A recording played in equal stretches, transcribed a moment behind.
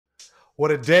What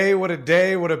a day, what a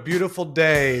day, what a beautiful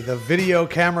day. The video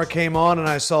camera came on and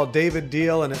I saw David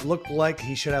Diehl, and it looked like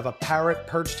he should have a parrot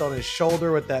perched on his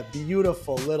shoulder with that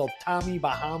beautiful little Tommy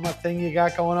Bahama thing you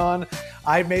got going on.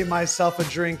 I made myself a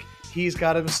drink. He's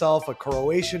got himself a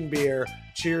Croatian beer.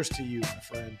 Cheers to you, my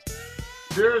friend.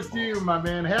 Cheers to you, my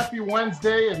man. Happy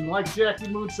Wednesday, and like Jackie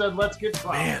Moon said, let's get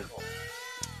Man,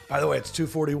 by the way, it's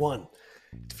 2:41.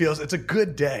 It's a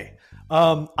good day.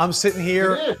 I'm sitting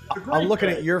here. I'm looking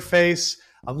at your face.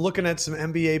 I'm looking at some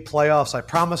NBA playoffs. I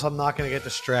promise I'm not going to get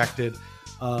distracted.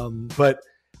 But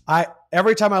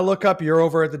every time I look up, you're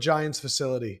over at the Giants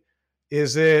facility.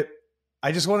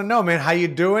 I just want to know, man, how you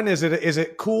doing? Is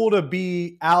it cool to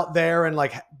be out there and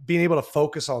like being able to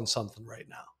focus on something right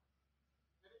now?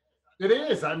 It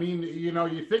is. I mean,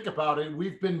 you think about it.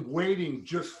 We've been waiting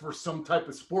just for some type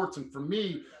of sports. And for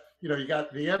me, you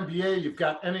got the NBA, you've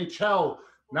got NHL.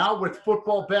 Now with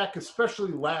football back,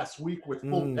 especially last week with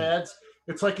full pads,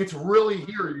 it's like it's really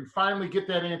here. You finally get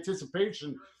that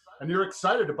anticipation, and you're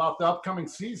excited about the upcoming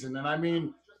season. And I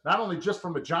mean, not only just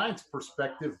from a Giants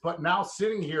perspective, but now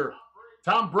sitting here,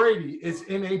 Tom Brady is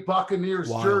in a Buccaneers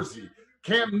jersey.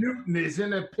 Cam Newton is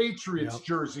in a Patriots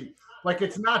jersey. Like,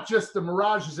 it's not just the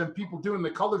mirages and people doing the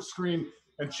color screen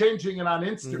and changing it on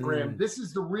Instagram. This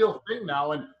is the real thing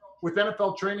now. And with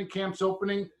NFL training camps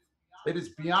opening, it is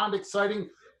beyond exciting.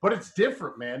 But it's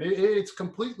different, man. It's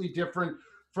completely different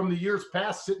from the years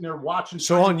past sitting there watching.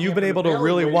 So, you've been able to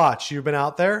really watch. You've been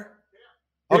out there?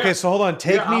 Yeah. Okay, so hold on.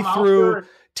 Take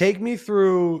me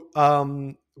through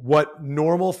what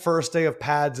normal first day of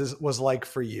pads was like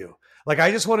for you. Like, I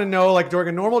just want to know, like, during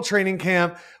a normal training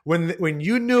camp, when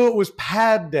you knew it was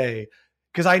pad day,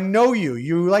 because I know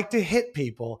you like to hit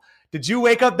people. Did you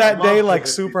wake up that day like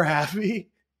super happy?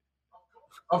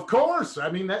 Of course.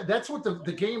 I mean, that's what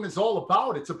the game is all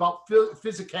about. It's about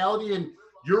physicality and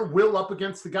your will up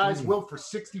against the guy's will for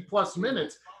 60-plus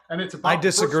minutes. And it's about I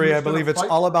disagree. I believe it's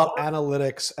all about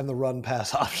analytics and the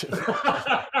run-pass option.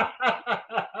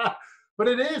 But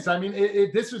it is. I mean,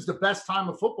 this is the best time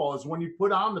of football is when you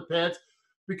put on the pads,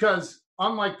 because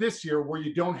unlike this year where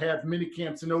you don't have mini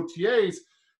camps and OTAs,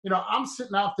 I'm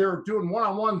sitting out there doing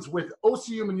one-on-ones with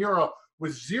Osi Umenyiora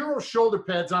with 0 shoulder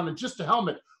pads on and just a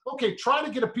helmet. Okay, try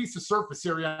to get a piece of surface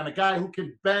area on a guy who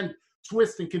can bend,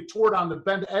 twist, and contort on the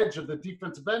bend edge of the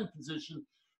defensive end position.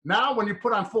 Now, when you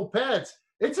put on full pads,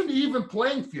 it's an even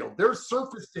playing field. There's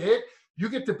surface to hit. You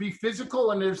get to be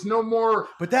physical, and there's no more.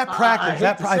 But that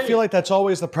practice, I feel like that's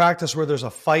always the practice where there's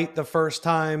a fight the first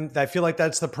time. I feel like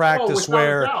that's the practice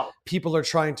where people are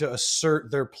trying to assert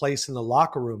their place in the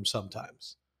locker room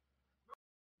sometimes.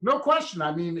 No question.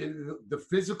 I mean, the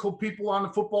physical people on the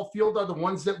football field are the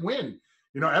ones that win.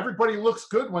 Everybody looks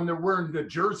good when they're wearing the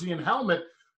jersey and helmet.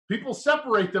 People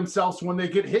separate themselves when they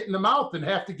get hit in the mouth and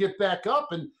have to get back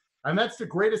up. And that's the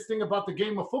greatest thing about the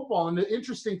game of football. And the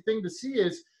interesting thing to see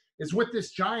is with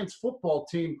this Giants football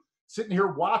team, sitting here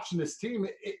watching this team,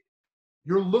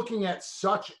 you're looking at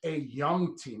such a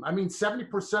young team. I mean,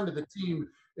 70% of the team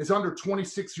is under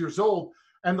 26 years old.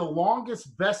 And the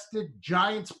longest vested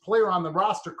Giants player on the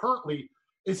roster currently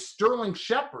is Sterling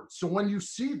Shepard. So when you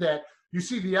see that, you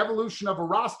see the evolution of a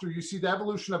roster. You see the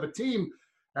evolution of a team.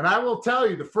 And I will tell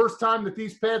you, the first time that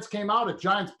these pads came out at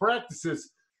Giants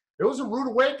practices, it was a rude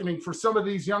awakening for some of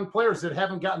these young players that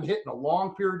haven't gotten hit in a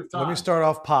long period of time. Let me start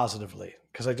off positively,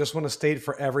 because I just want to state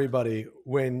for everybody,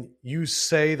 when you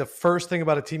say the first thing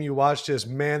about a team you watched is,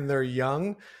 man, they're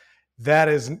young,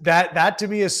 that to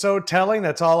me is so telling.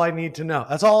 That's all I need to know.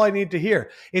 That's all I need to hear.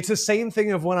 It's the same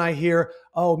thing of when I hear,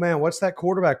 oh, man, what's that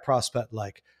quarterback prospect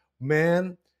like?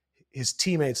 Man, his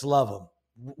teammates love him.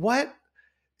 What?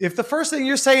 If the first thing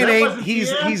you're saying ain't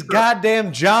he's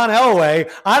goddamn John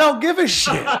Elway, I don't give a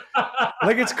shit.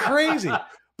 Like, it's crazy.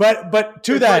 But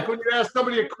to it's that, like when you ask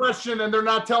somebody a question and they're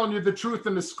not telling you the truth,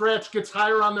 and the scratch gets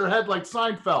higher on their head like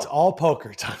Seinfeld. It's all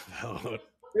poker time, though.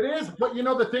 It is, but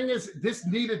the thing is, this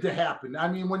needed to happen. I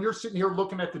mean, when you're sitting here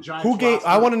looking at the Giants,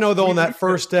 I want to know though, on that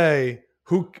first day,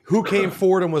 who came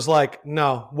forward and was like,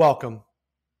 "No, welcome."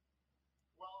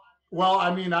 Well,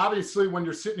 I mean, obviously, when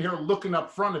you're sitting here looking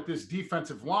up front at this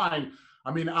defensive line,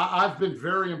 I mean, I've been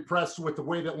very impressed with the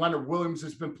way that Leonard Williams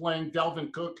has been playing,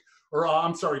 Delvin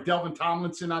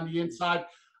Tomlinson on the inside.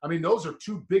 I mean, those are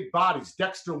 2 big bodies.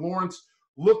 Dexter Lawrence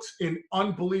looks in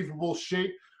unbelievable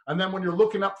shape. And then when you're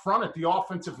looking up front at the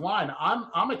offensive line,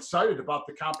 I'm excited about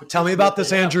the competition. Tell me about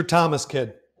this Andrew Thomas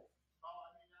kid.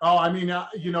 Oh, I mean,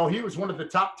 he was one of the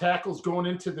top tackles going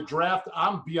into the draft.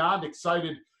 I'm beyond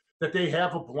excited that they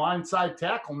have a blindside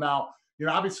tackle now.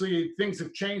 Obviously things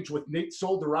have changed with Nate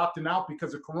Solder opting out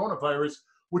because of coronavirus.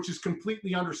 which is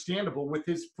completely understandable with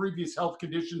his previous health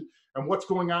condition and what's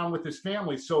going on with his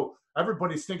family. So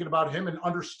everybody's thinking about him and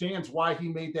understands why he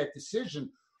made that decision.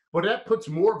 But that puts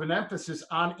more of an emphasis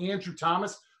on Andrew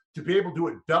Thomas to be able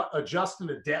to adjust and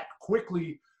adapt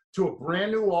quickly to a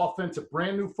brand new offense, a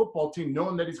brand new football team,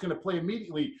 knowing that he's going to play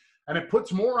immediately. And it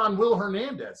puts more on Will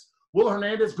Hernandez. Will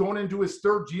Hernandez going into his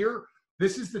third year,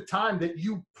 this is the time that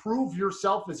you prove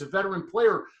yourself as a veteran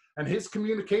player, and his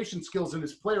communication skills and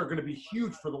his play are going to be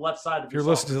huge for the left side of If you're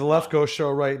listening to the Lefkoe show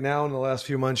right now, in the last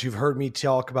few months, you've heard me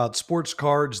talk about sports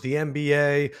cards, the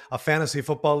NBA, a fantasy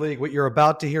football league. What you're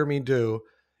about to hear me do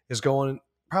is going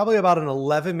probably about an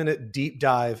 11-minute deep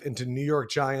dive into New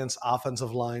York Giants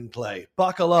offensive line play.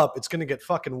 Buckle up. It's going to get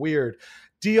fucking weird.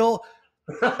 Diehl,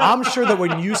 I'm sure that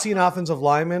when you see an offensive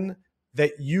lineman,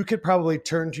 that you could probably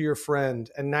turn to your friend,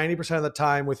 and 90% of the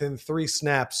time, within 3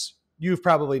 snaps, you've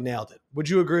probably nailed it. Would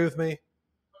you agree with me?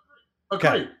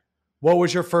 Okay. What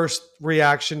was your first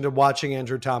reaction to watching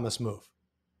Andrew Thomas move?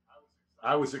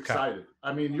 I was excited. Okay.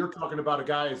 I mean, you're talking about a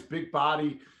guy, his big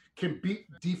body, can beat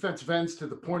defensive ends to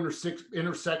the point or 6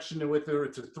 intersection, whether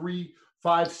it's a 3,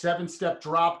 5, 7-step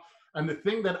drop. And the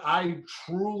thing that I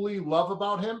truly love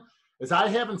about him is I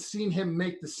haven't seen him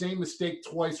make the same mistake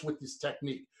twice with his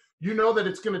technique. You know that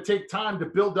it's going to take time to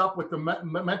build up with the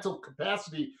mental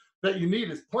capacity that you need,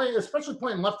 is playing, especially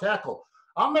playing left tackle.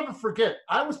 I'll never forget,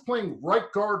 I was playing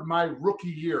right guard my rookie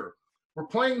year. We're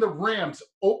playing the Rams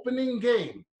opening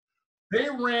game. They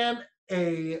ran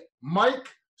a Mike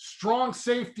strong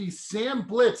safety, Sam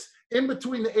Blitz, in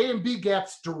between the A and B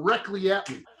gaps directly at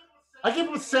me. I gave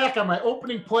him a sack on my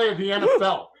opening play of the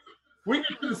NFL. We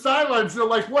get to the sidelines, they're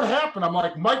like, what happened? I'm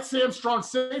like, Mike Sam strong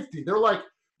safety. They're like,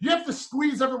 you have to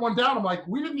squeeze everyone down. I'm like,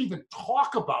 we didn't even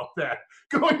talk about that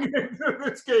going into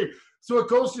this game. So it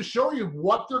goes to show you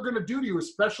what they're going to do to you,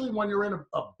 especially when you're in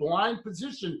a blind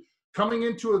position coming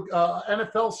into an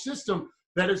NFL system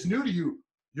that is new to you.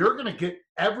 You're going to get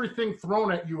everything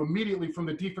thrown at you immediately from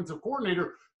the defensive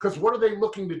coordinator, because what are they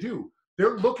looking to do?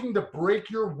 They're looking to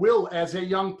break your will as a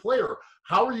young player.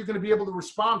 How are you going to be able to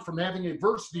respond from having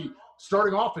adversity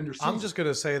starting off in your season? I'm just going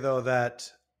to say, though, that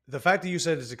the fact that you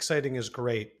said it's exciting is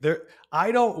great.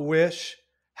 I don't wish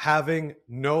having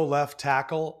no left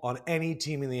tackle on any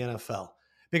team in the NFL,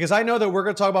 because I know that we're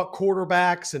going to talk about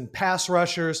quarterbacks and pass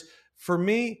rushers. For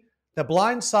me, the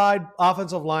blind side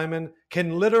offensive lineman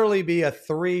can literally be a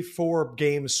 3-4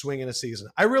 game swing in a season.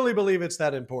 I really believe it's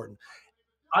that important.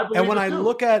 And when I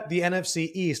look at the NFC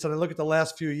East and I look at the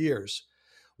last few years,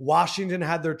 Washington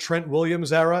had their Trent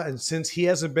Williams era, and since he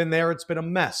hasn't been there, it's been a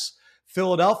mess.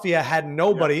 Philadelphia had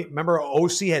nobody. Yeah. Remember,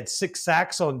 OC had 6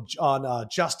 sacks on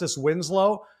Justice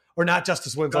Winslow, or not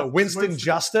Justice Winslow, Winston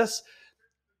Justice.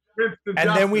 And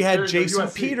then we had Jason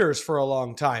Peters for a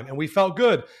long time, and we felt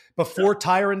good. Before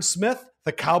Tyron Smith,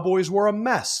 the Cowboys were a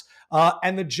mess.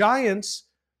 And the Giants,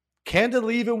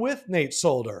 candidly, even with Nate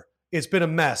Solder, it's been a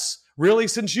mess, really,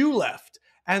 since you left.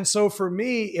 And so for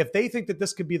me, if they think that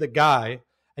this could be the guy,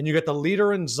 and you get the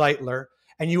leader in Zeitler,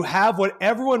 and you have what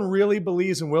everyone really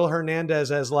believes in Will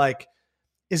Hernandez as, like,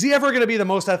 is he ever going to be the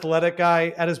most athletic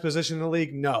guy at his position in the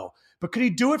league? No. But could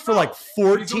he do it for like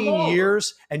 14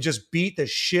 years and just beat the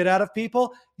shit out of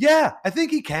people? Yeah, I think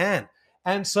he can.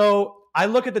 And so I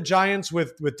look at the Giants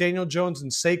with Daniel Jones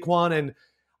and Saquon, and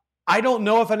I don't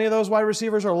know if any of those wide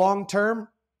receivers are long-term.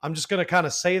 I'm just going to kind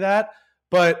of say that.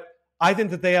 But I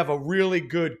think that they have a really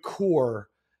good core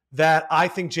that I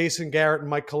think Jason Garrett and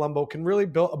Mark Colombo can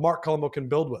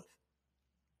build with.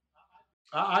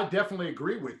 I definitely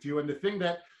agree with you. And the thing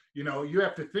that, you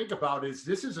have to think about is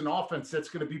this is an offense that's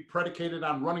going to be predicated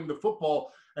on running the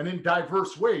football and in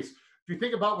diverse ways. If you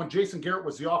think about when Jason Garrett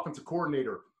was the offensive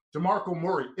coordinator, DeMarco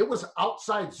Murray, it was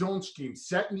outside zone scheme,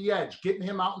 setting the edge, getting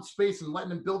him out in space and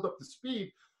letting him build up the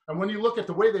speed. And when you look at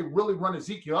the way they really run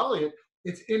Ezekiel Elliott,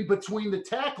 it's in between the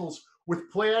tackles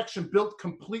with play action built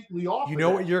completely off. You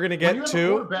know what you're going to get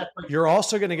too? You're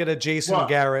also going to get a Jason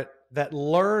Garrett that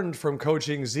learned from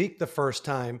coaching Zeke the first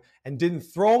time and didn't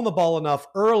throw him the ball enough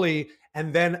early,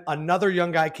 and then another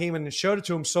young guy came in and showed it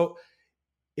to him. So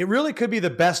it really could be the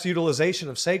best utilization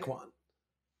of Saquon.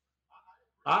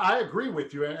 I agree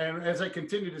with you. And as I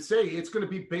continue to say, it's going to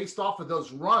be based off of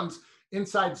those runs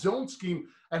inside zone scheme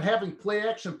and having play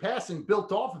action passing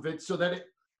built off of it so that it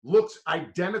looks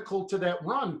identical to that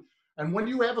run. And when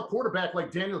you have a quarterback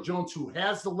like Daniel Jones who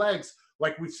has the legs,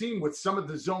 like we've seen with some of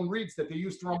the zone reads that they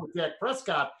used to run with Dak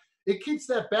Prescott, it keeps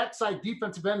that backside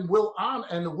defensive end Will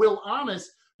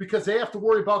honest, because they have to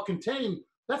worry about contain.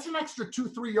 That's an extra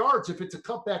 2-3 yards if it's a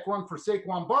cutback run for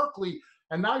Saquon Barkley,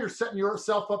 and now you're setting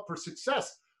yourself up for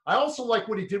success. I also like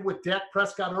what he did with Dak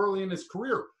Prescott early in his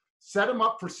career. set him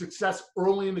up for success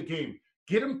early in the game.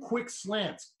 Get him quick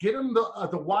slants. Get him the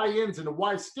Y-ins and the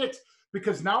Y-sticks,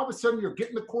 because now all of a sudden you're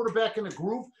getting the quarterback in a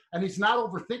groove and he's not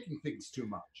overthinking things too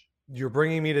much. You're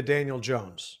bringing me to Daniel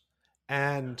Jones.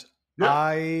 And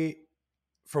Yeah.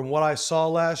 From what I saw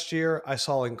last year, I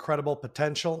saw incredible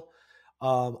potential.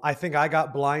 I think I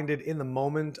got blinded in the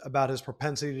moment about his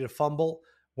propensity to fumble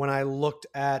when I looked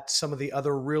at some of the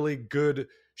other really good,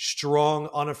 strong,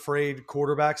 unafraid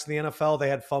quarterbacks in the NFL. They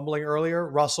had fumbling earlier.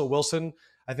 Russell Wilson,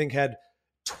 I think, had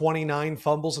 29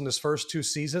 fumbles in his first 2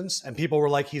 seasons, and people were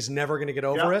like, he's never going to get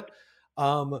over it.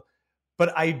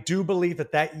 But I do believe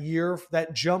that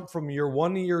jump from year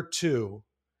 1 to year 2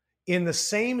 in the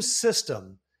same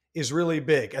system is really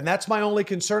big. And that's my only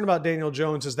concern about Daniel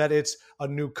Jones, is that it's a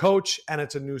new coach and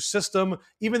it's a new system.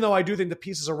 Even though I do think the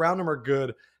pieces around him are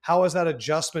good, how has that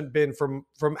adjustment been from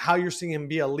how you're seeing him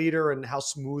be a leader and how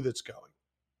smooth it's going?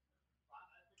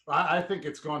 I think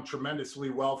it's gone tremendously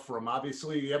well for him.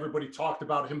 Obviously, everybody talked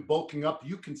about him bulking up.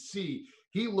 You can see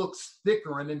he looks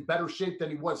thicker and in better shape than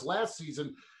he was last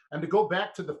season. And to go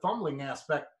back to the fumbling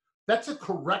aspect, that's a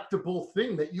correctable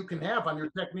thing that you can have on your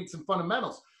techniques and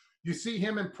fundamentals. You see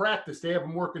him in practice. They have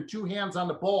him working 2 hands on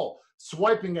the ball,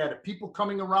 swiping at it, people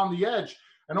coming around the edge.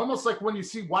 And almost like when you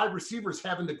see wide receivers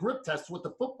having the grip test with the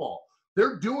football,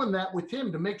 they're doing that with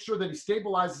him to make sure that he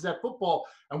stabilizes that football.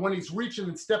 And when he's reaching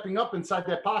and stepping up inside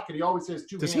that pocket, he always has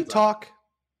 2 hands. Does he talk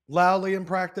loudly in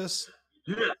practice?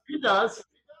 Yeah, he does.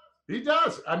 He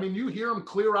does. I mean, you hear him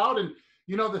clear out. And,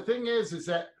 the thing is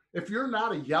that if you're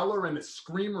not a yeller and a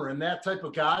screamer and that type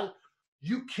of guy,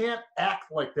 you can't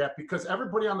act like that, because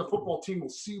everybody on the football team will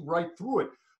see right through it.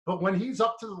 But when he's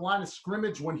up to the line of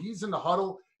scrimmage, when he's in the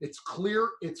huddle, it's clear,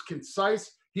 it's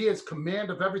concise. He has command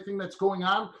of everything that's going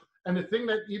on. And the thing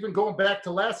that, even going back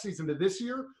to last season to this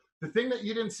year, the thing that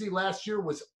you didn't see last year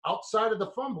was, outside of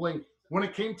the fumbling, when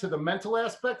it came to the mental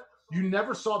aspect, you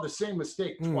never saw the same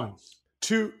mistake twice.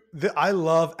 I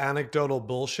love anecdotal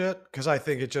bullshit because I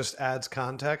think it just adds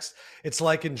context. It's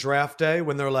like in draft day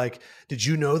when they're like, did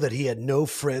you know that he had no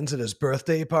friends at his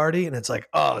birthday party? And it's like,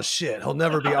 oh shit, he'll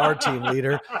never be our team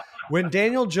leader. When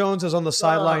Daniel Jones is on the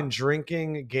sideline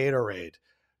drinking Gatorade,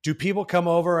 do people come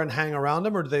over and hang around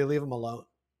him, or do they leave him alone?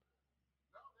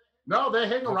 No, they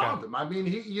hang around him. I mean,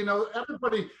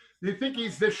 everybody, they think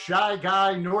he's this shy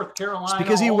guy, North Carolina. It's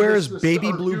because he wears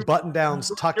baby blue button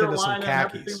downs tucked into some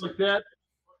khakis. Like that.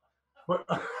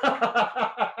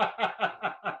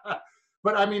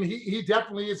 But I mean, he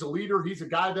definitely is a leader. He's a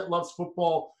guy that loves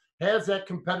football, has that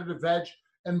competitive edge,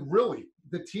 and really,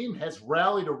 the team has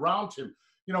rallied around him.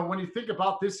 When you think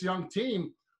about this young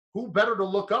team, who better to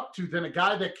look up to than a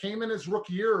guy that came in his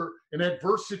rookie year in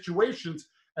adverse situations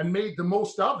and made the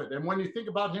most of it? And when you think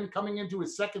about him coming into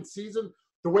his second season,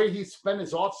 the way he spent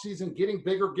his offseason getting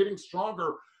bigger, getting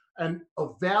stronger, and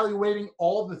evaluating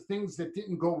all the things that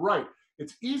didn't go right.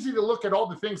 It's easy to look at all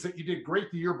the things that you did great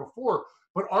the year before,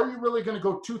 but are you really going to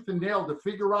go tooth and nail to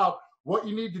figure out what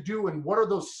you need to do, and what are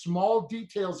those small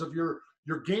details of your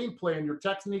game plan, your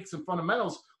techniques and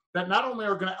fundamentals that not only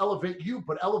are going to elevate you,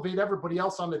 but elevate everybody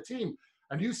else on the team?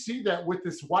 And you see that with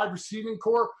this wide receiving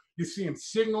core. You see him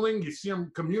signaling, you see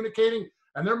him communicating,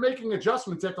 and they're making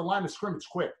adjustments at the line of scrimmage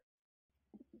quick.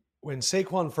 When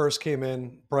Saquon first came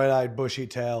in, bright-eyed,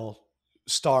 bushy-tail,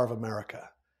 star of America.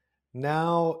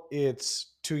 Now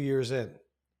it's 2 years in.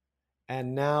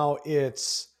 And now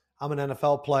I'm an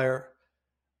NFL player.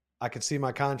 I could see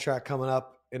my contract coming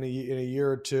up in a year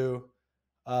or two.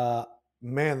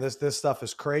 Man, this stuff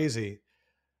is crazy.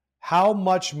 How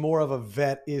much more of a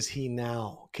vet is he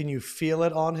now? Can you feel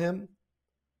it on him?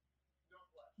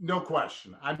 No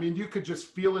question. I mean, you could just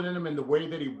feel it in him, in the way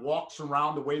that he walks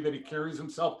around, the way that he carries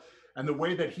himself, and the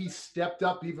way that he stepped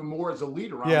up even more as a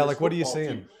leader. Yeah, like what are you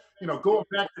seeing? Going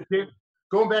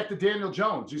back to Daniel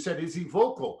Jones, you said, is he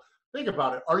vocal? Think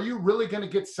about it. Are you really going to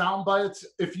get sound bites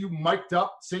if you mic'd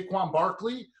up Saquon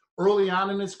Barkley early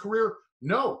on in his career?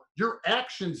 No, your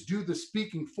actions do the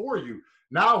speaking for you.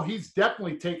 Now he's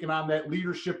definitely taken on that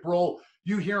leadership role.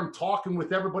 You hear him talking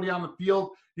with everybody on the field.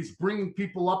 He's bringing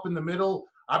people up in the middle,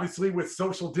 obviously with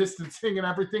social distancing and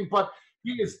everything, but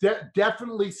he has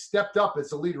definitely stepped up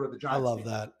as a leader of the Giants. I love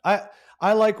that.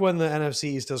 I like when the NFC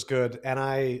East does good, and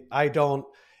I don't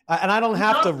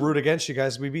have to root against you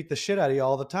guys. We beat the shit out of you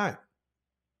all the time.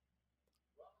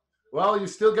 Well, you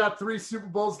still got 3 Super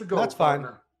Bowls to go. That's partner.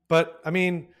 fine. But I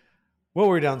mean, what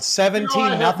were we down?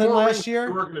 17-0 last year?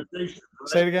 Right?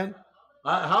 Say it again.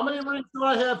 How many rings do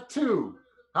I have? 2.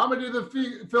 How many do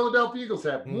the Philadelphia Eagles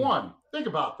have? 1. Think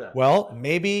about that. Well,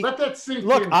 maybe. Let that sink in.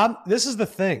 Look, this is the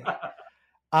thing.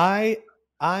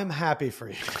 I'm happy for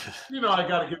you. I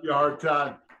got to give you a hard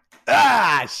time.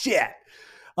 Shit.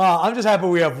 I'm just happy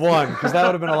we have one because that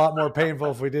would have been a lot more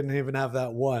painful if we didn't even have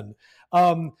that one.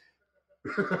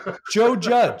 Joe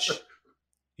Judge,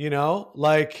 give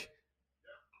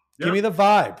me the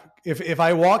vibe. If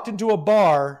I walked into a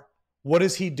bar, what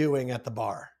is he doing at the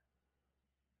bar?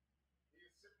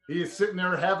 He is sitting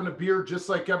there having a beer just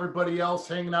like everybody else,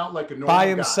 hanging out like a normal by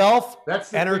himself, guy.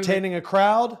 That's entertaining a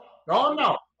crowd? Oh,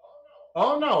 no.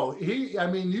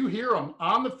 You hear him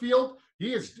on the field.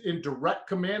 He is in direct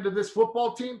command of this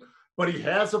football team, but he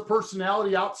has a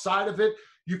personality outside of it.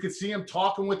 You could see him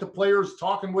talking with the players,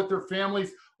 talking with their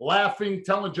families, laughing,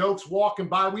 telling jokes, walking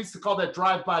by. We used to call that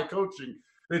drive-by coaching.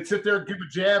 They'd sit there, give a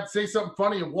jab, say something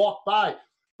funny, and walk by.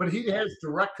 But he has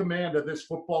direct command of this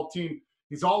football team.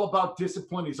 He's all about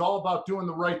discipline. He's all about doing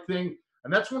the right thing.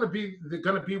 And that's going to be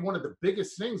one of the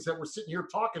biggest things that we're sitting here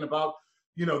talking about,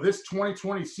 this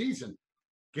 2020 season.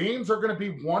 Games are going to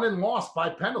be won and lost by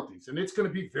penalties, and it's going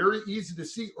to be very easy to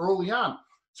see early on.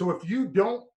 So if you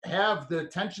don't have the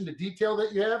attention to detail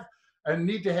that you have and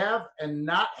need to have and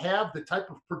not have the type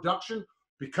of production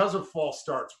because of false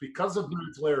starts, because of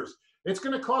mental errors, it's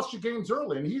going to cost you games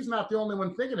early. And he's not the only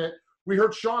one thinking it. We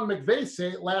heard Sean McVay say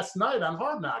it last night on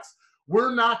Hard Knocks.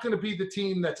 We're not going to be the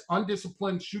team that's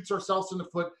undisciplined, shoots ourselves in the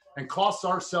foot, and costs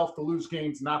ourselves to lose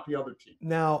games, not the other team.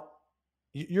 Now,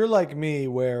 you're like me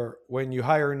where when you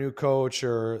hire a new coach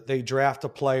or they draft a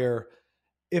player,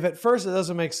 if at first it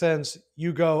doesn't make sense,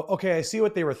 you go, okay, I see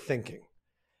what they were thinking.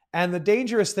 And the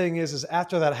dangerous thing is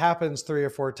after that happens 3 or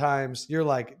 4 times, you're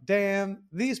like, damn,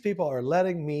 these people are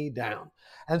letting me down.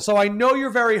 And so I know you're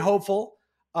very hopeful,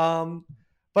 but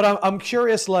I'm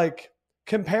curious,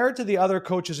 compared to the other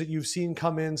coaches that you've seen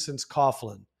come in since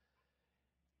Coughlin,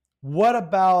 what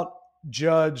about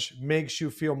Judge makes you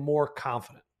feel more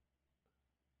confident?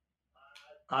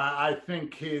 I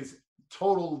think his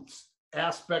total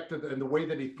aspect of and the way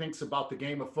that he thinks about the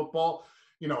game of football,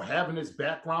 having his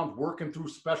background working through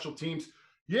special teams,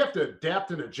 you have to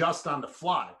adapt and adjust on the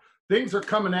fly. Things are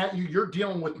coming at you. You're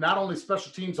dealing with not only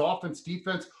special teams, offense,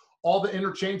 defense, all the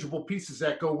interchangeable pieces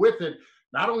that go with it,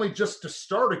 not only just to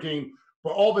start a game,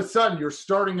 but all of a sudden you're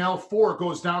starting L4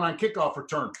 goes down on kickoff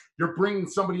return. You're bringing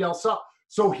somebody else up.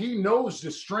 So he knows the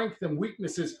strength and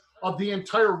weaknesses of the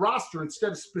entire roster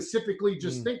instead of specifically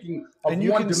just thinking of and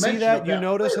you one can dimension. See that? You that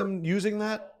notice player. him using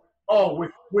that? Oh,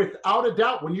 without a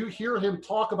doubt. When you hear him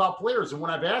talk about players, and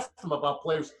when I've asked him about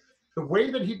players, the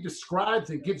way that he describes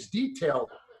and gives detail,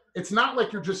 it's not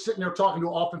like you're just sitting there talking to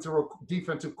an offensive or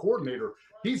defensive coordinator.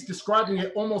 He's describing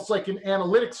it almost like in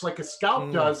analytics, like a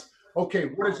scout does.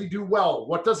 Okay, what does he do well?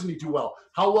 What doesn't he do well?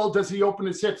 How well does he open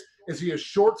his hips? Is he a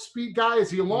short speed guy? Is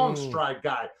he a long stride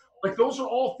guy? Like, those are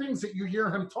all things that you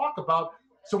hear him talk about.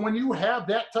 So when you have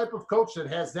that type of coach that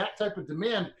has that type of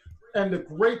demand, and the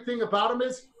great thing about him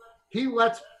is he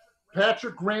lets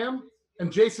Patrick Graham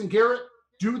and Jason Garrett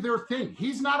do their thing.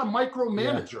 He's not a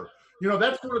micromanager. Yeah.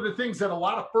 That's one of the things that a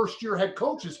lot of first-year head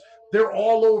coaches, they're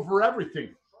all over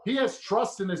everything. He has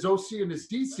trust in his OC and his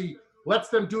DC, lets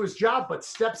them do his job, but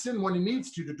steps in when he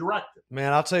needs to direct it.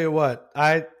 Man, I'll tell you what,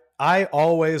 I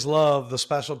always love the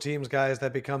special teams guys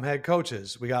that become head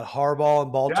coaches. We got Harbaugh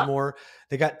in Baltimore. Yeah.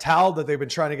 They got Tal that they've been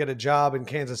trying to get a job in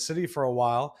Kansas City for a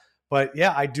while. But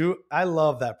yeah, I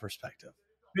love that perspective.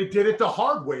 They did it the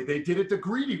hard way. They did it the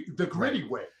gritty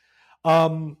way.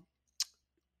 I'm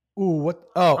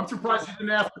surprised you didn't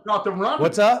ask about the running.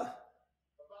 What's up?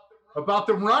 About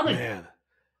the running. Man.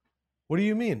 What do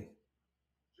you mean?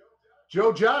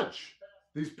 Joe Judge.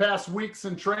 These past weeks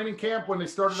in training camp when they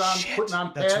started putting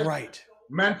on pads. That's right.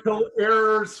 Mental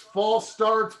errors, false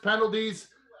starts, penalties,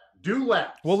 do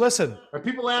laps. Well, listen. And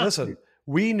people ask me,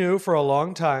 we knew for a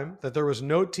long time that there was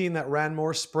no team that ran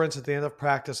more sprints at the end of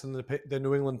practice than the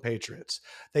New England Patriots.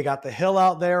 They got the hill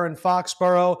out there in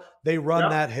Foxborough. They run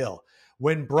that hill.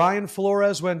 When Brian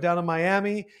Flores went down to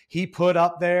Miami, he put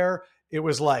up there. It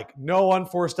was like no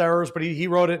unforced errors, but he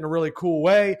wrote it in a really cool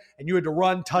way. And you had to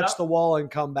run, touch the wall, and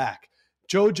come back.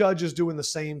 Joe Judge is doing the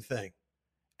same thing.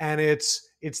 And it's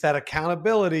that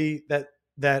accountability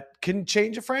that can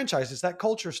change a franchise. It's that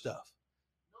culture stuff.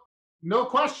 No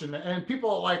question. And people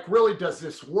are like, really, does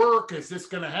this work? Is this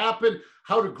going to happen?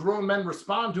 How do grown men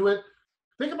respond to it?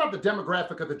 Think about the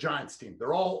demographic of the Giants team.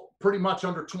 They're all pretty much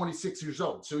under 26 years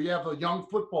old. So you have a young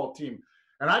football team.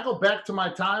 And I go back to my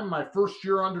time, my first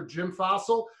year under Jim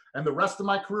Fossil and the rest of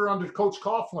my career under Coach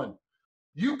Coughlin.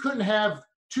 You couldn't have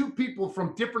 2 people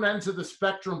from different ends of the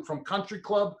spectrum, from country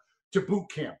club to boot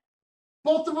camp.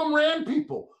 Both of them ran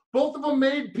people. Both of them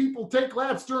made people take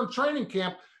laps during training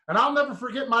camp. And I'll never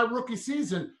forget my rookie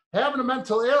season, having a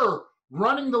mental error,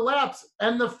 running the laps,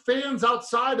 and the fans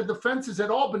outside of the fences at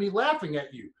Albany laughing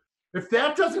at you. If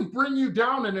that doesn't bring you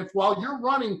down, and if while you're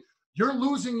running, you're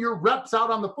losing your reps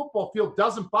out on the football field,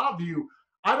 doesn't bother you,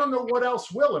 I don't know what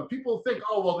else will. And people think,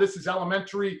 oh, well, this is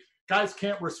elementary. Guys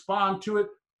can't respond to it.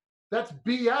 That's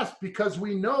BS, because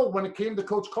we know when it came to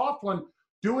Coach Coughlin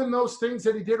doing those things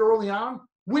that he did early on,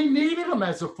 we needed him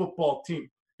as a football team.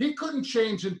 He couldn't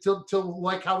change until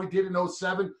like how he did in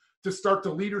 07 to start the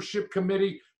leadership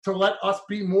committee, to let us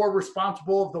be more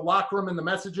responsible of the locker room and the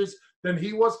messages than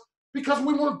he was, because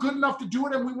we weren't good enough to do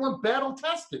it and we weren't battle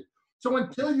tested. So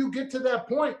until you get to that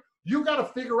point, you got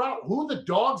to figure out who the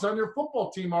dogs on your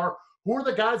football team are, who are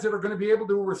the guys that are going to be able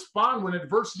to respond when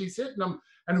adversity's hitting them,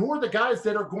 and who are the guys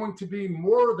that are going to be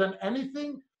more than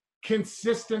anything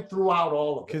consistent throughout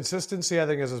all of it. Consistency, I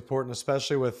think, is important,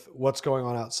 especially with what's going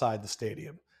on outside the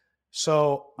stadium.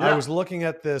 So I was looking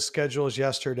at the schedules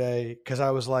yesterday because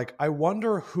I was like, I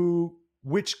wonder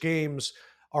which games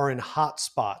are in hot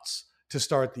spots to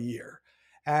start the year.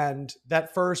 And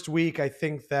that first week, I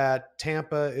think that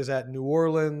Tampa is at New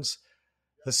Orleans.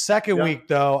 The second week,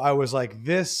 though, I was like,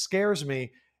 this scares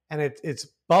me. And it's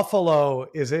Buffalo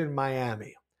is in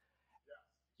Miami.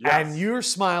 Yes. And you're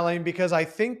smiling because I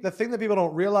think the thing that people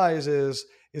don't realize is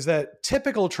that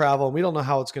typical travel, and we don't know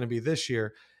how it's going to be this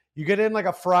year, you get in like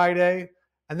a Friday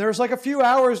and there's like a few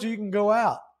hours you can go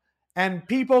out and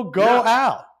people go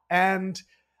out. And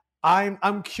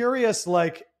I'm curious,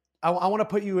 like, I want to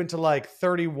put you into like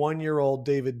 31-year-old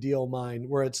David Diehl mind,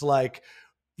 where it's like,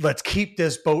 let's keep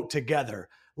this boat together.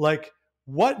 Like,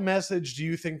 what message do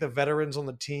you think the veterans on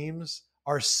the teams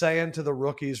are saying to the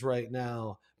rookies right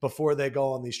now before they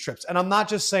go on these trips? And I'm not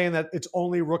just saying that it's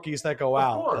only rookies that go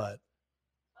out, but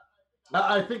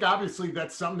I think obviously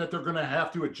that's something that they're going to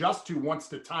have to adjust to once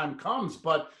the time comes.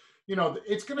 But, you know,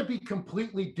 it's going to be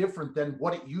completely different than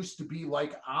what it used to be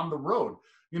like on the road.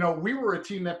 You know, we were a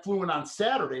team that flew in on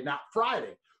Saturday, not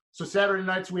Friday. So Saturday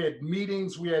nights we had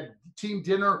meetings, we had team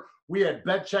dinner, we had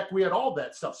bed check, we had all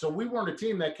that stuff. So we weren't a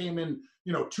team that came in,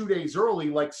 2 days early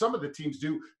like some of the teams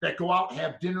do that go out,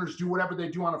 have dinners, do whatever they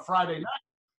do on a Friday night.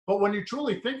 But when you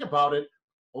truly think about it,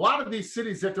 a lot of these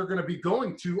cities that they're going to be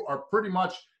going to are pretty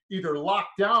much either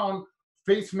locked down,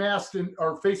 face mask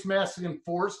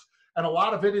enforced, and a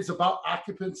lot of it is about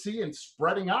occupancy and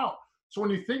spreading out. So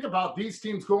when you think about these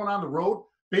teams going on the road,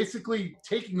 basically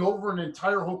taking over an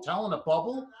entire hotel in a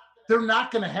bubble, they're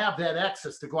not going to have that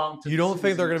access to go out into. You don't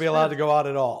think they're going to be allowed to go out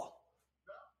at all?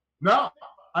 No.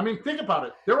 I mean, think about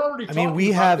it. They're already. I mean,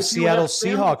 we have Seattle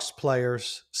Seahawks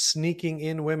players sneaking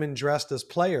in women dressed as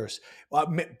players.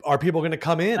 Are people going to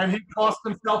come in? And he cost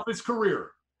himself his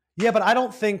career. Yeah, but I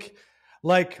don't think,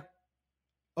 like,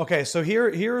 okay, so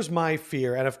here's my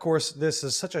fear. And of course, this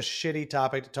is such a shitty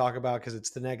topic to talk about because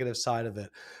it's the negative side of it.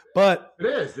 But it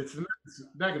is. It's the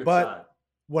negative but side.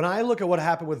 When I look at what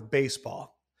happened with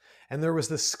baseball, and there was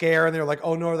the scare, and they were like,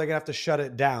 oh no, they're going to have to shut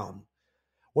it down.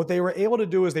 What they were able to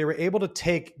do is they were able to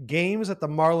take games that the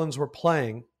Marlins were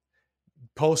playing,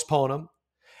 postpone them,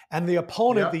 and the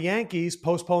opponent, the Yankees,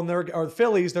 postpone the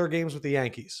Phillies, their games with the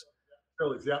Yankees.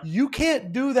 Phillies, yeah. You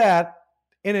can't do that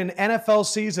in an NFL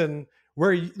season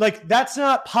where that's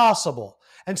not possible.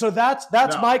 And so that's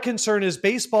my concern is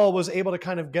baseball was able to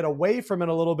kind of get away from it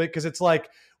a little bit because it's like,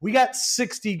 we got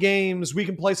 60 games, we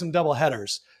can play some double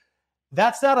headers.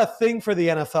 That's not a thing for the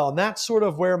NFL. And that's sort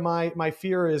of where my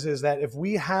fear is that if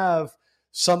we have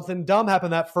something dumb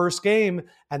happen that first game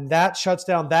and that shuts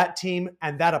down that team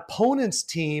and that opponent's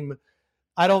team,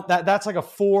 that's like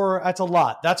that's a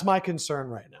lot. That's my concern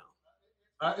right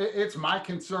now. It's my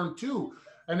concern too.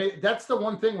 And that's the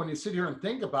one thing when you sit here and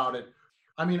think about it.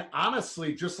 I mean,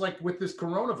 honestly, just like with this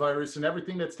coronavirus and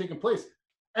everything that's taking place,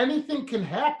 anything can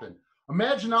happen.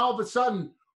 Imagine all of a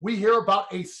sudden we hear about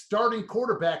a starting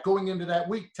quarterback going into that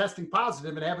week testing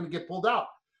positive and having to get pulled out.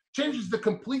 Changes the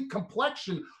complete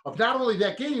complexion of not only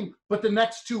that game, but the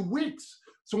next 2 weeks.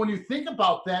 So when you think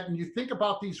about that and you think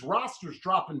about these rosters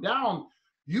dropping down,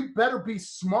 you better be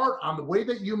smart on the way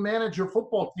that you manage your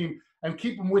football team and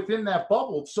keep them within that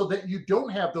bubble so that you don't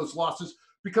have those losses.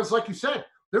 Because like you said,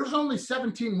 there's only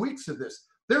 17 weeks of this.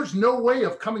 There's no way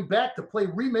of coming back to play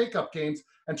remake-up games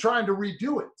and trying to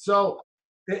redo it. So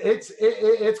it's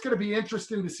going to be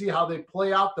interesting to see how they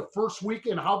play out the first week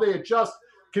and how they adjust,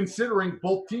 considering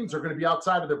both teams are going to be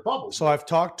outside of their bubble. So I've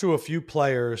talked to a few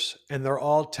players, and they're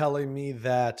all telling me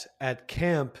that at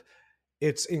camp,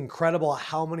 it's incredible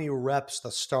how many reps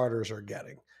the starters are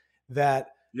getting. That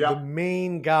the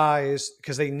main guys,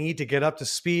 because they need to get up to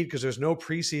speed because there's no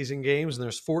preseason games and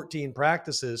there's 14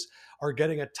 practices, are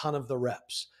getting a ton of the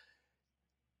reps.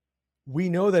 We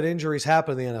know that injuries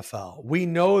happen in the NFL. We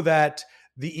know that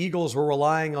the Eagles were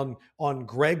relying on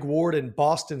Greg Ward and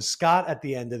Boston Scott at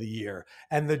the end of the year.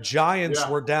 And the Giants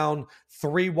were down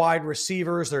 3 wide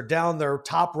receivers. They're down their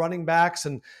top running backs,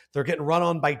 and they're getting run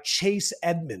on by Chase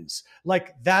Edmonds.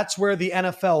 Like, that's where the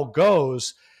NFL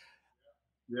goes.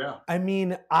 Yeah. I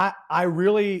mean,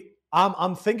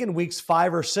 I'm thinking weeks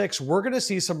 5 or 6, we're going to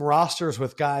see some rosters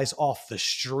with guys off the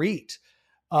street.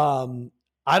 I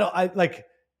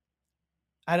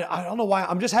don't know why.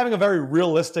 I'm just having a very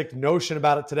realistic notion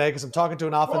about it today because I'm talking to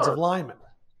an offensive lineman.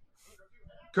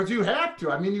 Because you have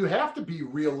to. I mean, you have to be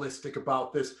realistic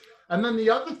about this. And then the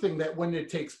other thing that when it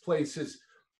takes place is,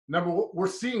 number one, we're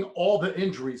seeing all the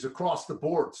injuries across the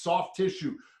board, soft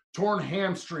tissue, torn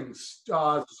hamstrings,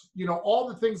 all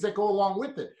the things that go along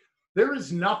with it. There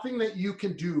is nothing that you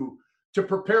can do to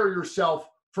prepare yourself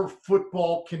for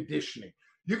football conditioning.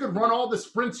 You can run all the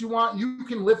sprints you want. You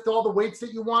can lift all the weights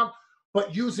that you want,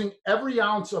 but using every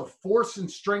ounce of force and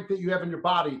strength that you have in your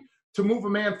body to move a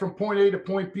man from point A to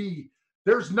point B,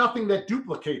 there's nothing that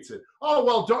duplicates it. Oh,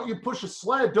 well, don't you push a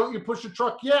sled? Don't you push a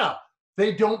truck? Yeah,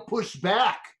 they don't push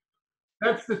back.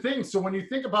 That's the thing. So when you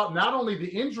think about not only the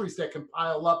injuries that can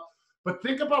pile up, but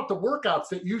think about the workouts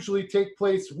that usually take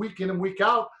place week in and week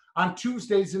out on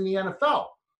Tuesdays in the NFL.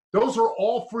 Those are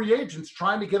all free agents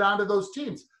trying to get onto those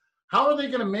teams. How are they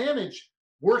going to manage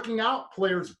working out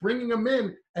players, bringing them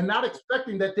in, and not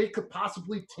expecting that they could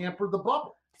possibly tamper the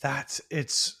bubble?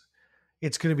 It's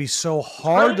going to be so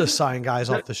hard to sign guys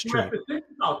off the street. You have to think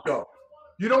about, though.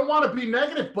 You don't want to be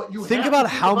negative, but you think about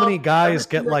how many guys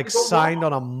get like signed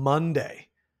on a Monday,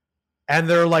 and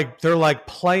they're like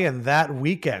playing that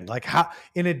weekend. Like, how,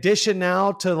 in addition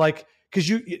now to like, because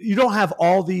you don't have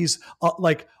all these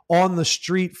like on the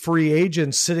street free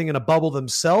agents sitting in a bubble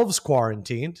themselves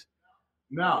quarantined.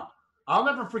 No, I'll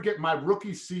never forget my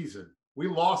rookie season. We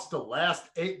lost the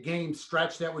last 8-game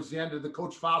stretch. That was the end of the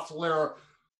Coach Fossil era.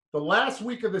 The last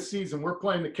week of the season, we're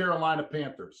playing the Carolina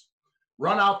Panthers.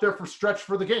 Run out there for stretch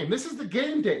for the game. This is the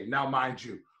game day now, mind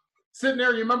you. Sitting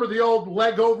there, you remember the old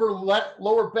leg over,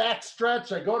 lower back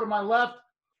stretch? I go to my left.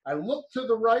 I look to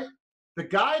the right. The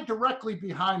guy directly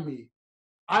behind me,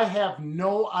 I have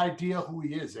no idea who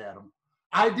he is, Adam.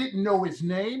 I didn't know his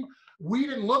name. We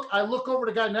didn't look. I look over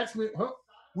the guy next to me.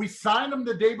 We signed him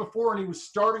the day before, and he was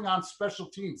starting on special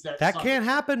teams. That Sunday. Can't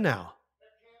happen now.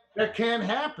 That can't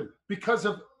happen because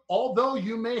of, although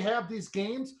you may have these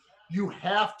games, you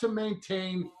have to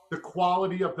maintain the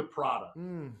quality of the product.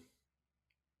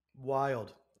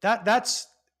 Wild. That's,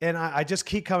 and I just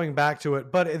keep coming back to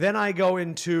it. But then I go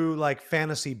into like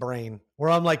fantasy brain where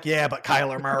I'm like, yeah, but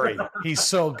Kyler Murray, he's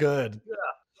so good. Yeah.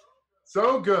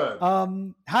 So good.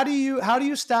 How do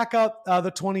you stack up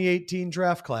the 2018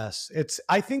 draft class?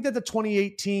 I think that the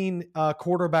 2018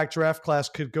 quarterback draft class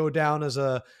could go down as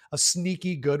a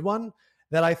sneaky good one.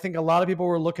 That I think a lot of people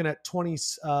were looking at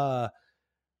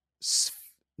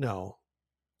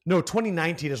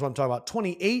 2019 is what I'm talking about.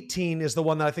 2018 is the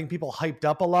one that I think people hyped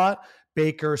up a lot.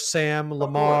 Baker, Sam,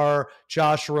 Lamar,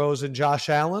 Josh Rosen, Josh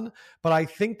Allen. But I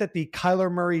think that the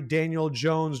Kyler Murray, Daniel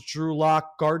Jones, Drew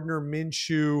Lock, Gardner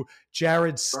Minshew,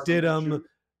 Jared Stidham.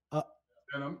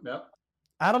 Yep.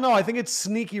 I don't know. I think it's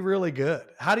sneaky really good.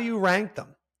 How do you rank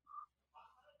them?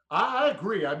 I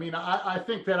agree. I mean, I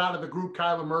think that out of the group,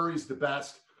 Kyler Murray's the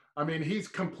best. I mean, he's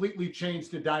completely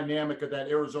changed the dynamic of that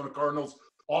Arizona Cardinals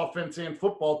offense and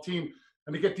football team.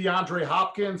 And to get DeAndre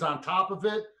Hopkins on top of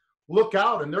it, look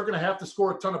out. And they're going to have to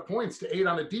score a ton of points to aid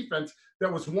on a defense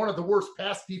that was one of the worst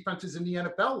pass defenses in the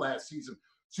NFL last season.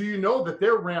 So you know that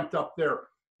they're ramped up there.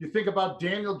 You think about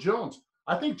Daniel Jones.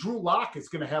 I think Drew Lock is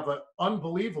going to have an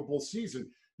unbelievable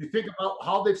season. You think about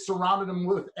how they've surrounded him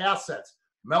with assets.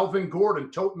 Melvin Gordon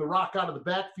toting the rock out of the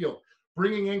backfield,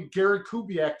 bringing in Gary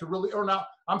Kubiak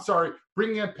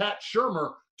bringing in Pat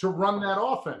Shurmur to run that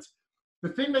offense. The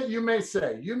thing that you may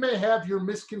say, you may have your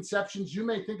misconceptions. You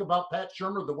may think about Pat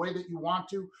Shurmur the way that you want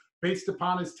to, based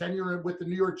upon his tenure with the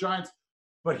New York Giants,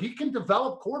 but he can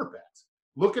develop quarterbacks.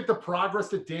 Look at the progress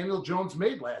that Daniel Jones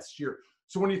made last year.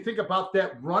 So when you think about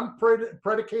that run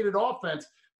predicated offense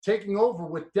taking over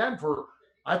with Denver,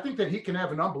 I think that he can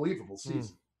have an unbelievable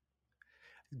season.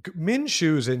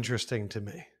 Minshew's interesting to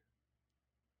me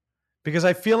because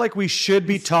I feel like we should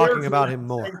be talking about him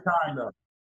more.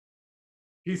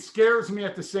 He scares me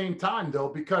at the same time, though,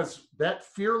 because that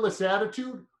fearless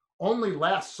attitude only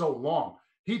lasts so long.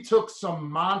 He took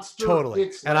some monster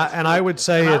hits. And I would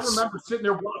say I remember sitting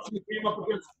there watching the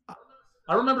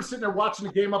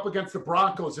game up against the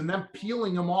Broncos and them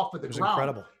peeling him off of the ground.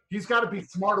 Incredible. He's got to be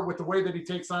smarter with the way that he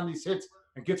takes on these hits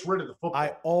and gets rid of the football.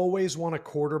 I always want a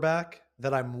quarterback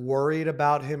that I'm worried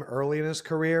about him early in his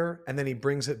career, and then he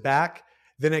brings it back.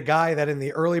 than a guy that in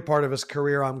the early part of his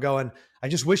career, I'm going, I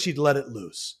just wish he'd let it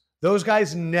loose. Those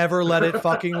guys never let it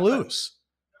fucking loose.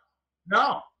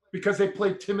 No, because they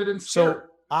play timid and scared. So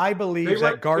I believe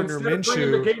that Gardner Instead of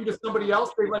bringing the Minshew, game to somebody else,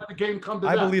 they let the game come to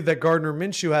I them. believe that Gardner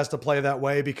Minshew has to play that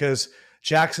way because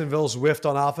Jacksonville's whiffed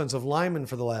on offensive linemen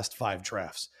for the last 5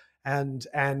 drafts. And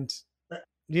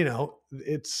you know,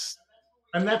 it's...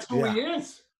 And that's who he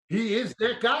is. He is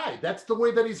that guy. That's the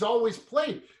way that he's always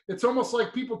played. It's almost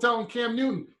like people telling Cam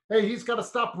Newton, hey, he's got to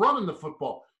stop running the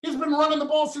football. He's been running the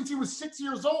ball since he was 6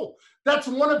 years old. That's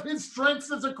one of his strengths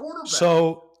as a quarterback.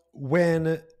 So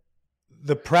when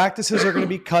the practices are going to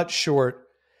be cut short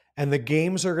and the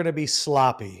games are going to be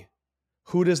sloppy,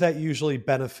 who does that usually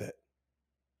benefit?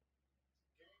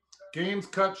 Games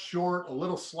cut short, a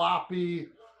little sloppy.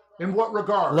 In what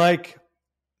regard? Like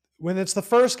when it's the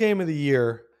first game of the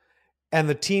year and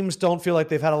the teams don't feel like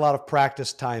they've had a lot of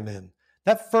practice time in,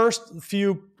 that first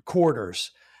few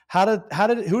quarters,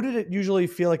 who did it usually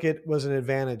feel like it was an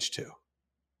advantage to?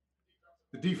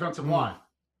 The defensive line.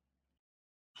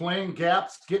 Playing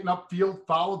gaps, getting upfield,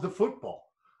 followed the football.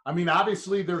 I mean,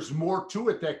 obviously there's more to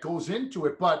it that goes into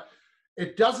it, but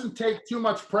it doesn't take too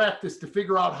much practice to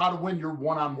figure out how to win your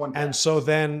one-on-one matches. And so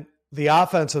then the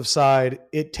offensive side,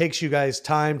 it takes you guys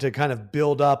time to kind of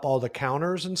build up all the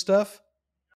counters and stuff?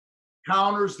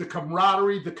 Counters, the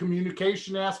camaraderie, the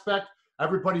communication aspect,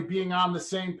 everybody being on the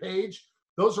same page.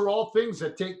 Those are all things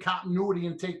that take continuity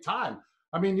and take time.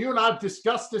 I mean, you and I have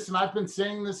discussed this, and I've been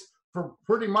saying this for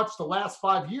pretty much the last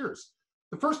 5 years.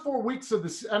 The first 4 weeks of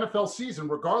this NFL season,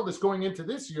 regardless going into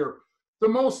this year, the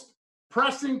most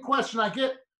pressing question I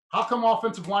get, how come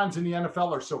offensive lines in the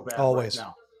NFL are so bad Always. Right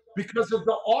now? Because of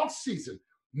the off season,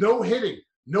 no hitting,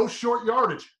 no short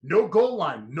yardage, no goal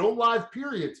line, no live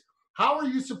periods. How are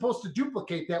you supposed to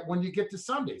duplicate that when you get to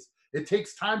Sundays? It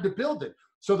takes time to build it.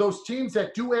 So those teams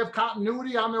that do have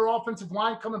continuity on their offensive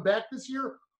line coming back this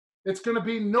year, it's going to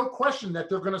be no question that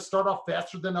they're going to start off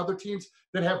faster than other teams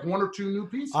that have 1 or 2 new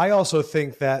pieces. I also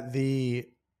think that the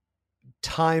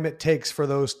time it takes for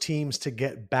those teams to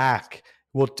get back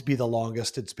will be the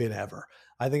longest it's been ever.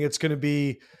 I think it's going to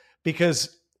be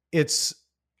because it's,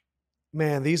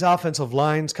 man, these offensive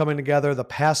lines coming together, the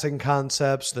passing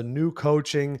concepts, the new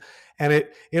coaching. And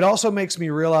it also makes me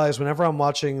realize whenever I'm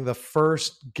watching the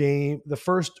first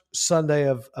Sunday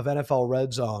of NFL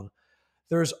Red Zone,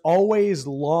 there's always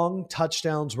long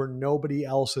touchdowns where nobody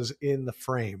else is in the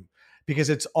frame because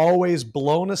it's always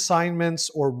blown assignments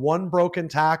or one broken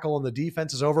tackle and the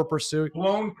defense is over pursuing.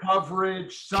 Blown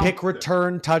coverage, kick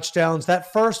return touchdowns.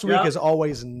 That first week is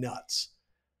always nuts.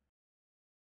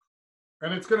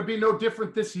 And it's going to be no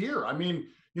different this year. I mean,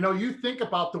 you know, you think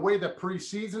about the way that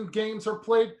preseason games are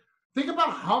played. Think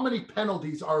about how many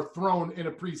penalties are thrown in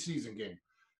a preseason game.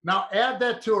 Now add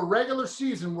that to a regular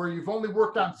season where you've only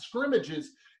worked on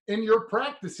scrimmages in your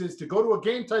practices to go to a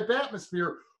game type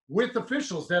atmosphere with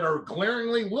officials that are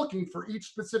glaringly looking for each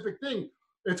specific thing.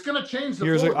 It's going to change the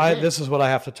game. This is what I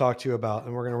have to talk to you about,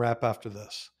 and we're going to wrap after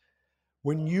this.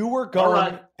 When you were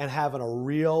going and having a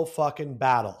real fucking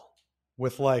battle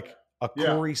with like a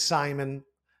Corey Simon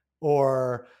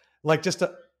or like just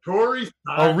a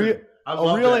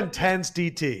real intense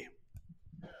DT.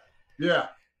 Yeah.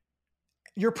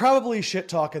 You're probably shit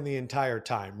talking the entire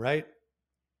time, right?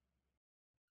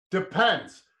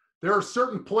 Depends. There are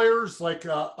certain players like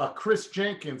a Chris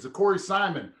Jenkins, a Corey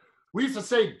Simon. We used to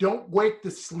say, don't wake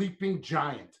the sleeping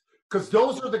giant, because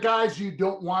those are the guys you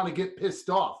don't want to get pissed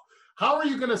off. How are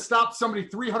you going to stop somebody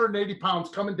 380 pounds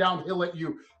coming downhill at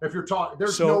you if you're talking?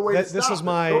 There's no way to stop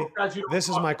this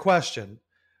is my question.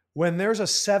 When there's a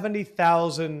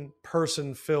 70,000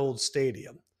 person filled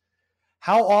stadium,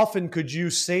 how often could you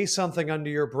say something under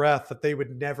your breath that they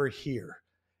would never hear?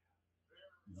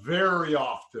 Very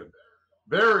often.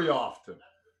 Very often.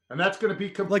 And that's going to be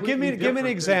completely like, give me an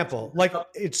example. Like,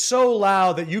 it's so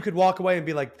loud that you could walk away and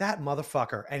be like, that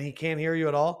motherfucker, and he can't hear you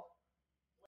at all?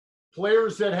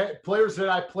 Players that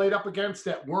I played up against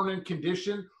that weren't in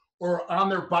condition or on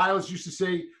their bios used to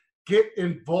say, get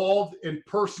involved in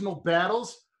personal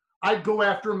battles. I'd go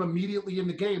after them immediately in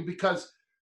the game because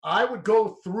I would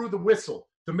go through the whistle.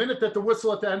 The minute that the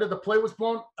whistle at the end of the play was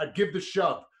blown, I'd give the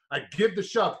shove. I'd give the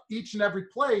shove each and every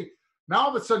play. Now,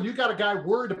 all of a sudden, you got a guy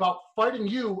worried about fighting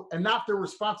you and not their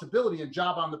responsibility and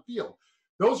job on the field.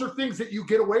 Those are things that you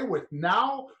get away with.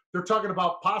 Now, they're talking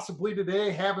about possibly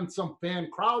today having some fan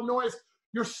crowd noise.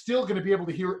 You're still going to be able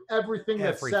to hear everything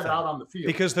that's said out on the field.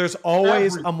 Because there's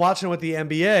always, I'm watching with the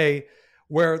NBA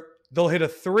where they'll hit a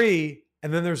three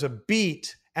and then there's a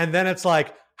beat and then it's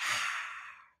like,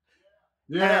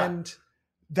 yeah. And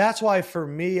that's why for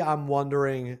me, I'm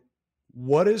wondering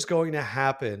what is going to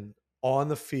happen on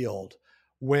the field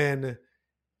when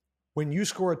you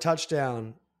score a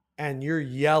touchdown and you're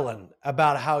yelling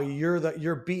about how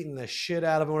you're beating the shit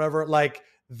out of them, whatever, like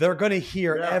they're going to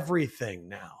hear everything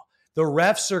now. The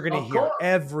refs are going to hear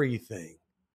everything.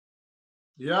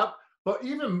 Yep. But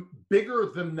even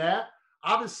bigger than that,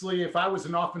 obviously, if I was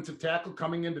an offensive tackle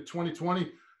coming into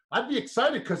 2020, I'd be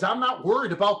excited because I'm not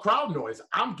worried about crowd noise.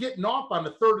 I'm getting off on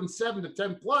the 3rd and 7 to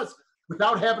 10 plus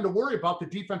without having to worry about the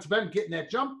defensive end getting that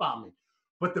jump on me.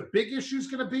 But the big issue is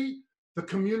going to be the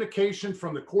communication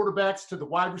from the quarterbacks to the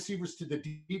wide receivers to the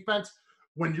defense.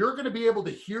 When you're going to be able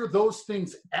to hear those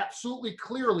things absolutely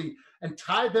clearly and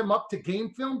tie them up to game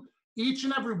film, each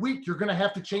and every week you're going to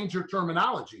have to change your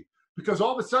terminology because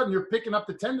all of a sudden you're picking up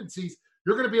the tendencies.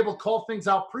 You're going to be able to call things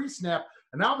out pre-snap,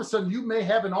 and all of a sudden you may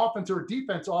have an offense or a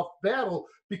defense off battle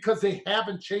because they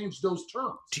haven't changed those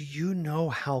terms. Do you know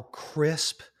how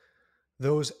crisp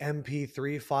those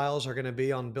MP3 files are going to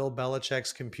be on Bill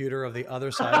Belichick's computer of the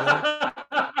other side?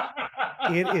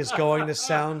 It is going to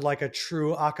sound like a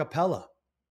true a cappella.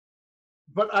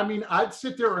 But I mean, I'd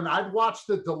sit there and I'd watch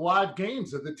the live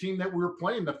games of the team that we were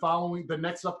playing the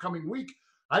next upcoming week.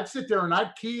 I'd sit there and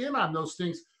I'd key in on those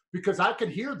things because I could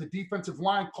hear the defensive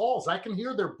line calls. I can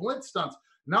hear their blitz stunts.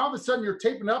 Now all of a sudden you're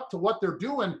taping up to what they're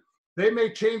doing. They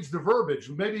may change the verbiage.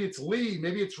 Maybe it's Lee,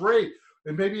 maybe it's Ray,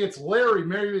 and maybe it's Larry,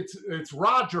 maybe it's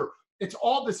Roger. It's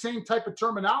all the same type of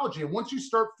terminology. And once you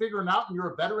start figuring out and you're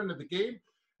a veteran of the game,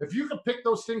 if you can pick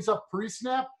those things up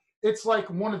pre-snap, it's like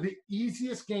one of the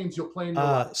easiest games you'll play in your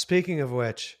life. Speaking of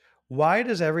which, why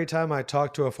does every time I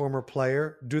talk to a former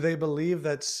player, do they believe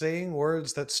that saying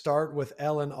words that start with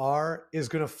L and R is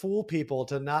going to fool people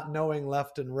to not knowing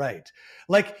left and right?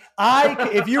 Like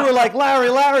if you were like,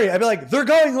 Larry, I'd be like, they're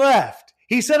going left.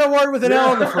 He said a word with an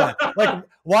L in the front. Like,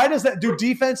 why does that? Do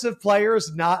defensive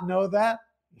players not know that?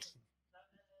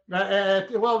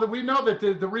 Well, we know that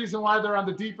the reason why they're on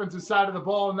the defensive side of the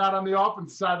ball and not on the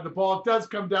offensive side of the ball, it does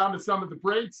come down to some of the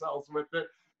brain cells with it.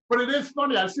 But it is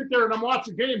funny. I sit there and I'm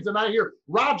watching games and I hear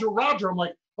Roger. I'm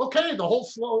like, okay, the whole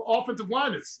slow offensive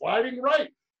line is sliding right.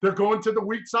 They're going to the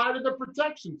weak side of the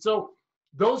protection. So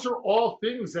those are all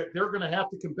things that they're going to have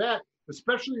to combat,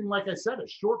 especially in, like I said, a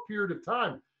short period of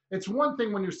time. It's one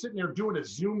thing when you're sitting there doing a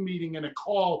Zoom meeting and a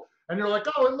call and you're like,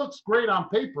 oh, it looks great on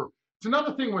paper. It's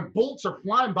another thing when bolts are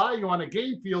flying by you on a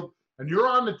game field and you're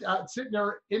on the sitting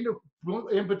there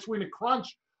in between a crunch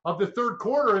of the third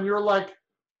quarter and you're like,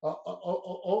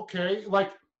 okay,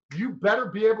 like you better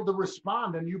be able to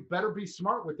respond and you better be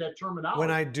smart with that terminology.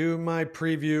 When I do my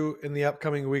preview in the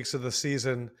upcoming weeks of the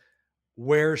season,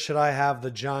 where should I have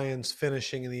the Giants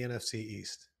finishing in the NFC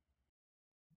East?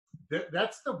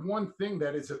 That's the one thing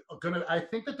that is I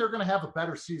think that they're going to have a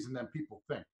better season than people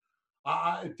think.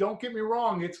 Don't get me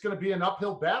wrong, it's going to be an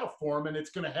uphill battle for them, and it's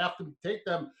going to have to take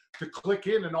them to click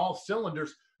in all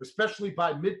cylinders, especially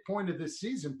by midpoint of this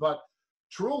season. But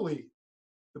truly,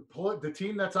 the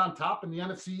team that's on top in the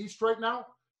NFC East right now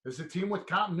is a team with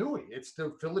continuity. It's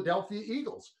the Philadelphia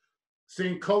Eagles.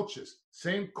 Same coaches,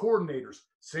 same coordinators,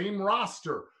 same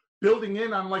roster, building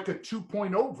in on like a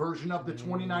 2.0 version of the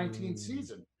 2019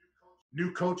 season.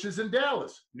 New coaches in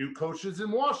Dallas, new coaches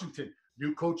in Washington,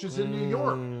 new coaches in New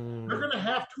York. They're going to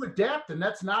have to adapt, and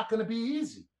that's not going to be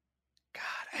easy.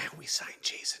 God, and we signed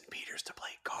Jason Peters to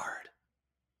play guard.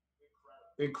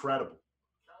 Incredible.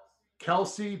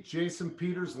 Kelsey, Jason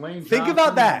Peters, Lane Think Johnson,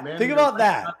 about that. Think about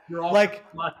that. Like,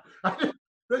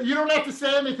 you don't have to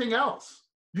say anything else.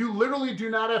 You literally do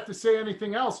not have to say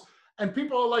anything else. And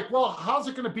people are like, well, how's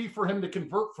it going to be for him to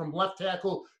convert from left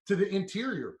tackle to the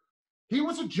interior? He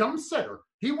was a jump setter.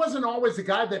 He wasn't always a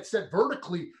guy that set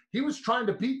vertically. He was trying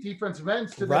to beat defensive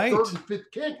ends to the third and fifth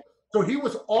kick. So he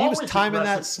was always timing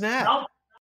aggressive. That snap.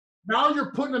 Now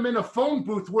you're putting him in a phone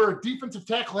booth where a defensive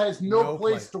tackle has no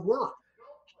place to work.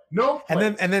 No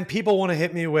place. And then people want to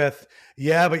hit me with,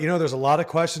 yeah, but there's a lot of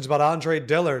questions about Andre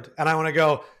Dillard. And I want to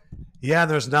go, yeah,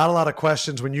 and there's not a lot of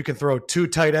questions when you can throw two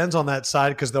tight ends on that side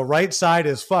because the right side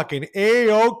is fucking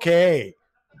A-okay.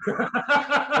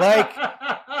 Like,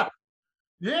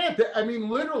 yeah, I mean,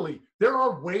 literally, there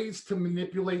are ways to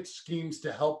manipulate schemes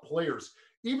to help players.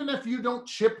 Even if you don't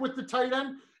chip with the tight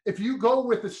end, if you go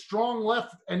with a strong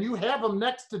left and you have him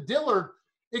next to Dillard,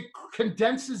 it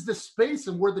condenses the space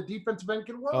and where the defensive end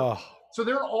can work. Oh. So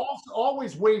there are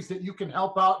always ways that you can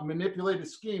help out and manipulate a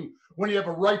scheme when you have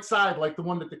a right side like the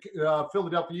one that the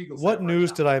Philadelphia Eagles. What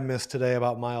news did I miss today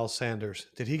about Miles Sanders?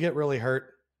 Did he get really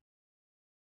hurt?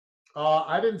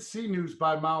 I didn't see news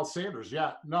by Miles Sanders.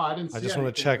 Yeah, no, I didn't see. I just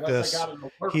want to check this.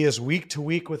 He is week to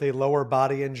week with a lower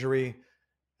body injury.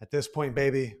 At this point,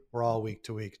 baby, we're all week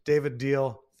to week. David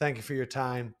Diehl, thank you for your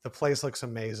time. The place looks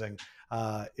amazing.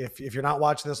 If you're not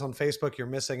watching this on Facebook, you're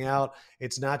missing out.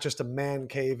 It's not just a man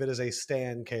cave. It is a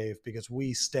stan cave because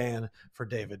we stand for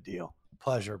David Diehl.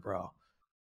 Pleasure, bro.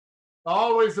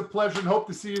 Always a pleasure and hope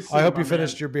to see you soon. I hope you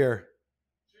finished your beer.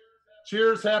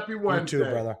 Cheers. Happy Wednesday. You too,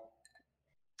 brother.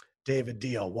 David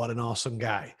Diehl, what an awesome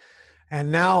guy.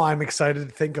 And now I'm excited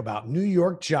to think about New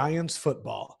York Giants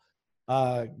football.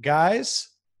 Guys,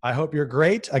 I hope you're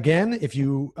great. Again, if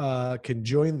you can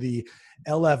join the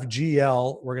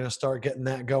LFGL, we're going to start getting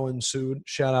that going soon.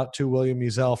 Shout out to William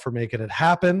Ezel for making it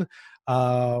happen.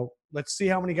 Let's see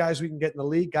how many guys we can get in the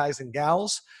league, guys and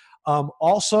gals.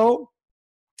 Also,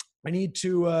 I need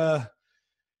to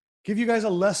give you guys a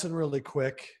lesson really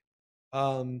quick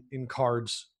in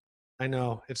cards. I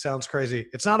know it sounds crazy.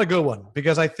 It's not a good one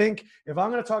because I think if I'm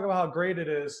going to talk about how great it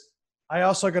is, I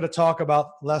also got to talk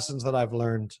about lessons that I've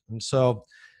learned. And so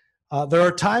there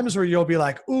are times where you'll be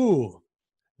like, ooh,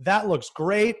 that looks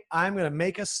great. I'm going to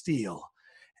make a steal.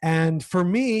 And for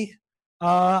me,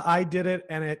 I did it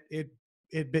and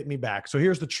it bit me back. So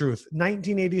here's the truth.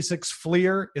 1986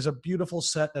 Fleer is a beautiful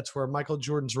set. That's where Michael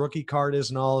Jordan's rookie card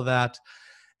is and all of that.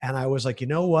 And I was like, you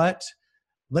know what?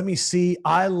 Let me see.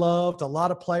 I loved a lot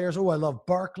of players. Oh, I love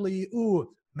Barkley. Ooh,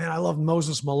 man, I love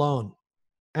Moses Malone.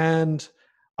 And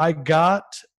I got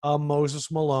a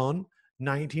Moses Malone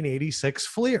 1986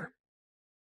 Fleer.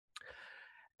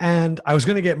 And I was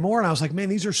going to get more. And I was like, man,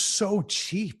 these are so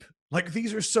cheap. Like,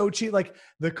 these are so cheap. Like,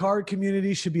 the card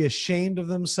community should be ashamed of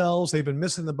themselves. They've been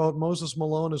missing the boat. Moses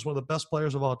Malone is one of the best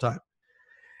players of all time.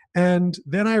 And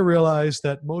then I realized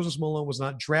that Moses Malone was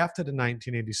not drafted in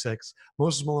 1986.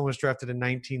 Moses Malone was drafted in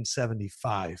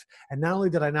 1975. And not only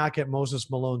did I not get Moses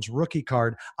Malone's rookie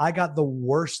card, I got the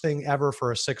worst thing ever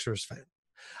for a Sixers fan.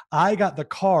 I got the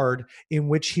card in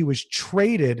which he was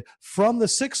traded from the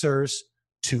Sixers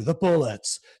to the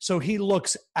Bullets. So he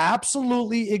looks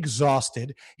absolutely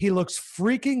exhausted. He looks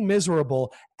freaking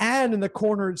miserable. And in the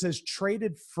corner, it says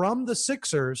traded from the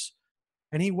Sixers.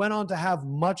 And he went on to have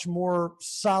much more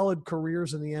solid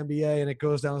careers in the NBA, and it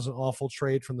goes down as an awful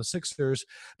trade from the Sixers.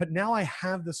 But now I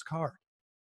have this card,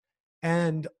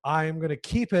 and I'm going to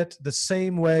keep it the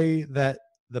same way that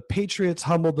the Patriots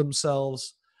humbled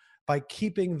themselves by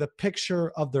keeping the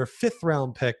picture of their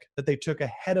 5th-round pick that they took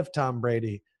ahead of Tom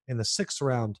Brady in the 6th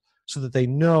round so that they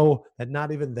know that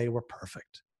not even they were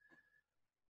perfect.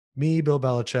 Me, Bill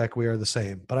Belichick, we are the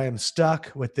same. But I am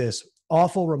stuck with this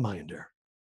awful reminder.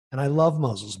 And I love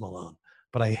Moses Malone,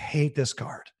 but I hate this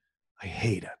card. I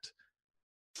hate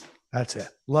it. That's it.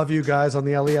 Love you guys on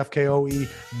the Lefkoe.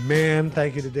 Man,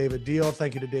 thank you to David Diehl.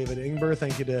 Thank you to David Ingber.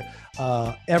 Thank you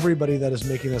to everybody that is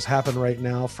making this happen right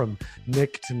now, from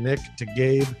Nick to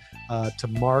Gabe to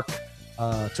Mark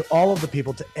to all of the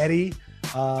people, to Eddie.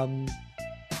 Man,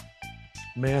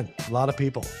 a lot of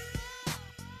people.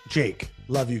 Jake,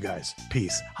 love you guys.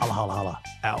 Peace. Holla, holla, holla.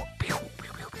 Out. Pew.